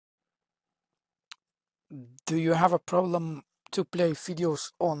Do you have a problem to play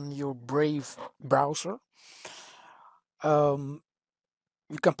videos on your Brave browser?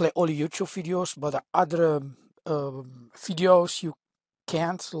 You can play all YouTube videos, but the other videos you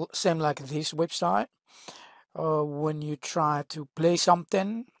can't. Same like this website. When you try to play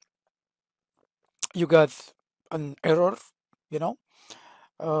something, you got an error, you know.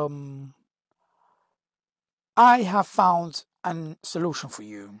 Um, I have found a solution for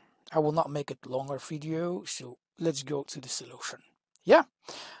you. I will not make it longer video, so let's go to the solution. Yeah.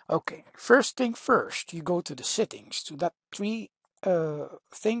 Okay. First thing first, you go to the settings, to that three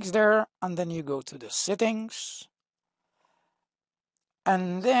things there, and then you go to the settings,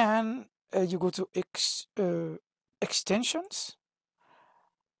 and then you go to extensions,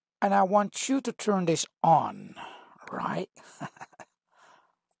 and I want you to turn this on, right?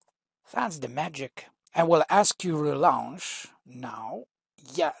 That's the magic. I will ask you relaunch now.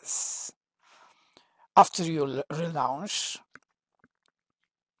 Yes. After you relaunch,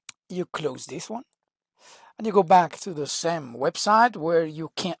 you close this one and you go back to the same website where you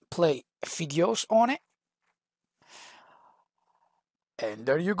can't play videos on it. And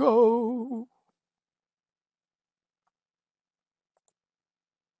there you go.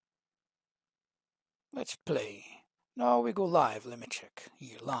 Let's play. No, we go live. Let me check.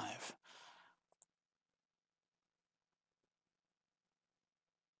 Here, live.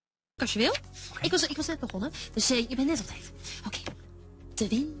 Als je wil. Ik was net begonnen, dus je bent net op tijd. Oké. De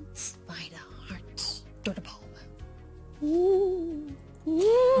wind waaide hard door de bomen.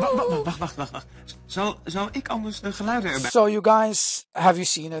 Wacht. Zal ik anders de geluiden erbij... So you guys, have you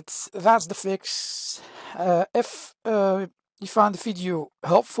seen it? That's the fix. If you found the video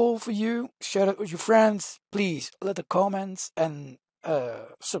helpful for you, share it with your friends. Please let a comment and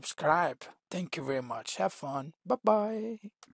subscribe. Thank you very much. Have fun. Bye bye.